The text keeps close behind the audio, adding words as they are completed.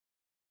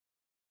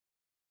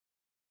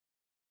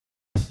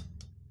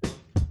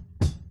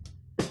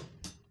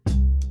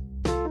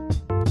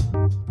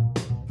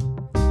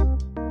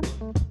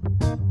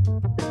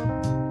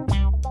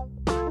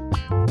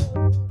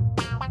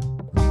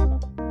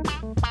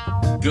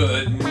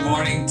Good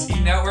morning,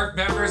 Team Network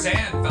members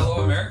and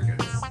fellow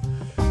Americans.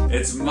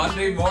 It's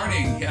Monday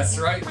morning. That's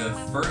right, the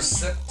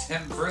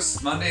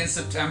first Monday in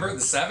September, the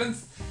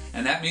 7th,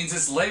 and that means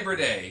it's Labor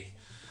Day.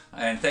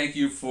 And thank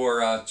you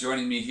for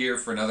joining me here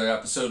for another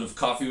episode of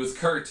Coffee with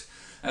Curt.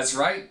 That's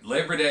right,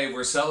 Labor Day.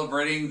 We're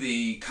celebrating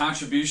the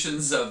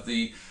contributions of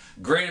the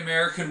great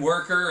American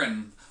worker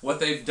and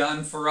what they've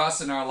done for us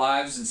in our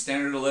lives and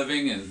standard of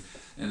living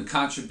and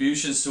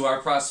contributions to our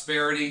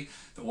prosperity.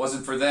 If it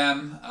wasn't for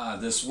them,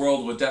 this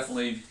world would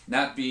definitely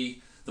not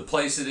be the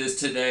place it is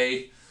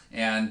today.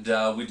 And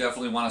we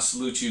definitely want to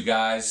salute you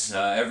guys,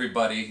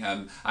 everybody.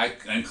 I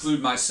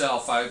include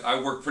myself. I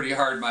work pretty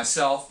hard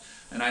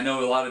myself, and I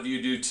know a lot of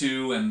you do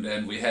too.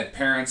 And we had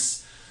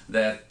parents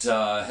that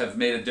have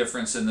made a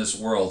difference in this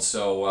world.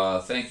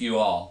 So thank you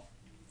all.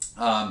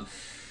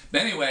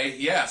 Anyway,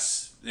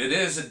 yes, it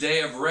is a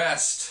day of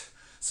rest.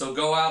 So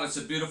go out. It's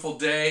a beautiful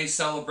day.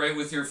 Celebrate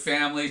with your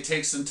family.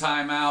 Take some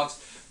time out.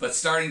 But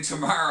starting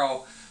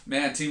tomorrow,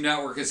 man, Team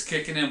Network is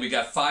kicking in. We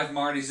got 5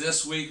 Martys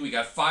this week. We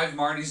got 5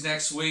 Martys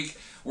next week.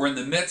 We're in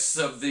the midst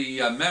of the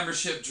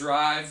membership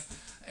drive.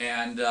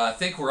 And I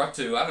think we're up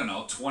to,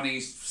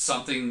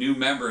 20-something new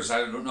members. I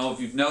don't know if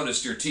you've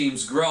noticed, your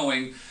team's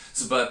growing.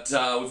 But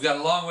we've got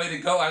a long way to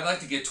go. I'd like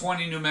to get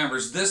 20 new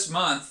members this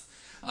month.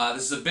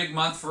 This is a big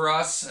month for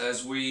us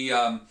as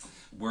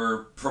we're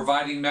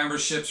providing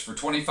memberships for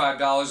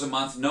 $25 a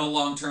month, no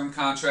long-term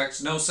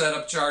contracts, no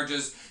setup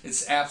charges.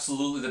 It's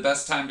absolutely the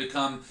best time to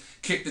come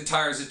kick the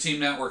tires at Team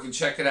Network and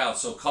check it out.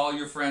 So call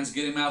your friends,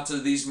 get them out to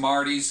these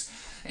Martys.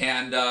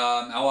 And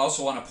I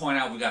also want to point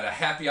out we've got a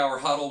happy hour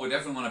huddle. We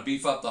definitely want to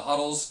beef up the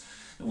huddles.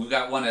 We've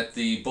got one at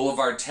the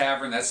Boulevard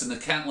Tavern. That's in the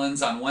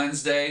Kentlands on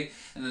Wednesday.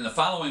 And then the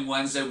following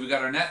Wednesday, we've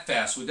got our Net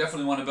Fast. We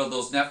definitely want to build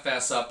those Net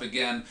Fasts up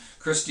again.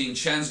 Christine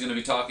Chen's going to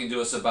be talking to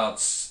us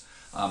about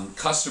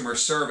customer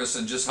service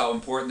and just how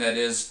important that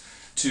is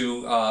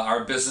to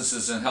our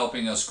businesses and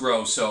helping us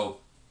grow. So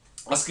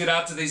let's get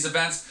out to these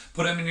events,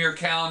 put them in your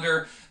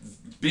calendar,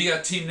 be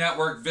a Team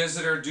Network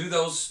visitor, do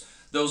those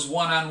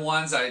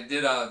one-on-ones. I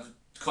did a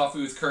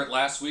Coffee with Curt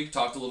last week,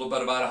 talked a little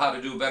bit about how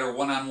to do a better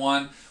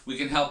one-on-one. We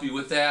can help you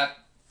with that.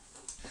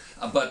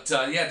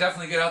 Yeah,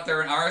 definitely get out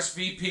there and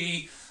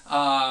RSVP.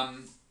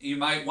 You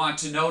might want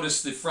to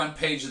notice the front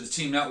page of the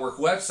Team Network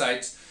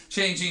website's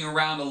changing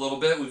around a little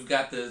bit. We've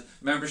got the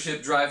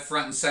membership drive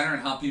front and center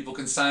and how people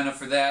can sign up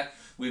for that.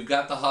 We've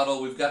got the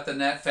huddle. We've got the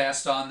Net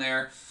Fast on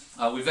there.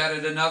 We've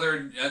added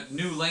another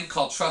new link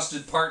called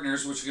Trusted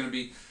Partners, which is going to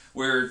be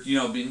where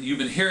you've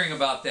been hearing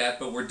about that,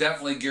 but we're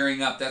definitely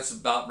gearing up. That's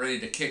about ready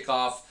to kick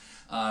off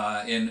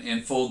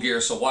in full gear.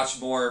 So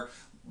watch more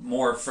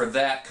for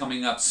that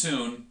coming up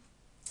soon.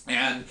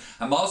 And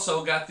I'm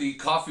also got the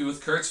Coffee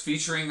with Curt's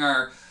featuring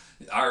our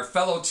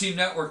fellow Team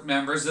Network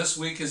members. This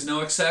week is no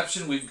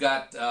exception. We've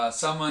got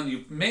someone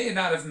you may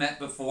not have met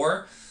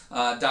before,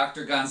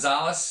 Dr.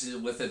 Gonzalez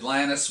with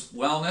Atlantis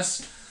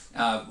Wellness.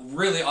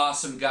 Really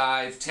awesome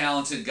guy,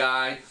 talented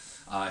guy.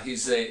 He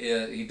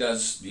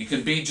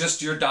can be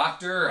just your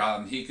doctor.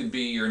 He can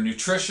be your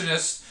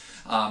nutritionist.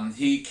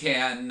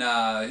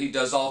 He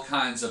does all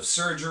kinds of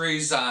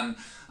surgeries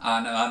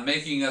on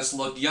making us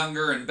look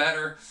younger and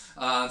better.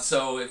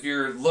 So if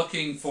you're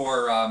looking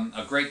for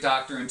a great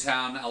doctor in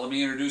town, let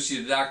me introduce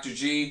you to Dr.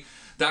 G.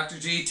 Dr.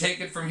 G, take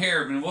it from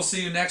here, and we'll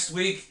see you next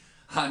week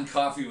on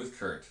Coffee with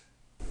Curt.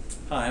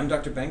 Hi, I'm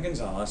Dr. Ben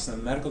Gonzalez. I'm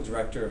the Medical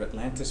Director of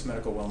Atlantis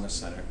Medical Wellness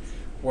Center,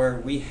 where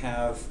we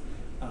have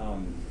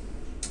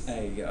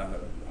a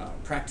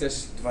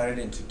practice divided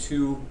into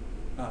two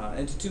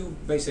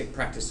basic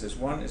practices.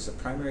 One is a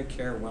primary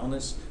care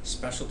wellness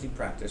specialty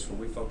practice where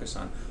we focus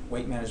on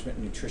weight management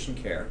and nutrition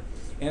care.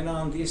 And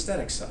on the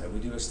aesthetic side, we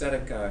do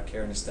aesthetic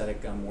care and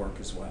aesthetic work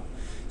as well.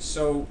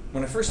 So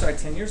when I first started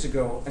 10 years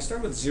ago, I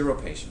started with 0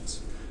 patients.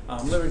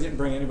 Literally didn't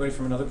bring anybody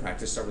from another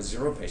practice, started with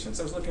 0 patients.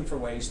 I was looking for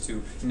ways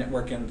to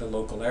network in the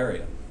local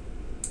area.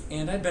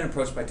 And I'd been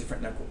approached by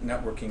different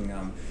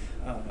networking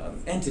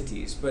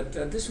entities, but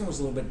this one was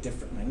a little bit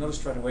different. And I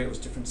noticed right away it was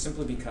different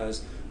simply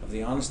because of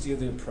the honesty of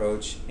the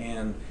approach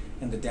and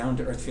the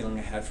down-to-earth feeling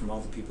I had from all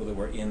the people that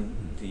were in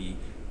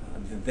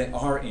that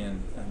are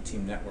in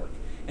Team Network.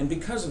 And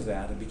because of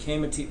that, I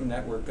became a Team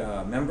Network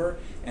member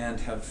and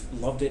have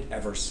loved it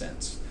ever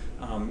since.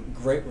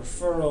 Great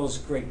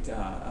referrals, great,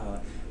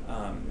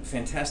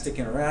 fantastic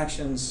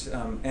interactions,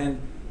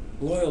 and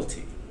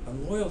loyalty. A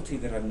loyalty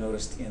that I've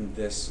noticed in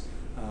this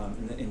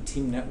in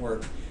Team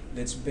Network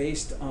that's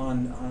based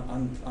on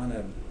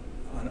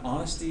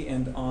honesty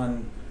and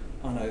on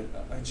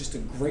just a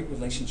great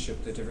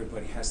relationship that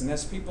everybody has. And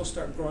as people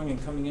start growing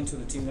and coming into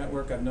the Team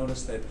Network, I've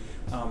noticed that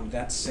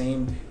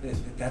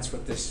that's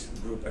what this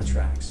group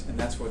attracts, and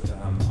that's what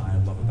I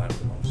love about it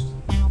the most.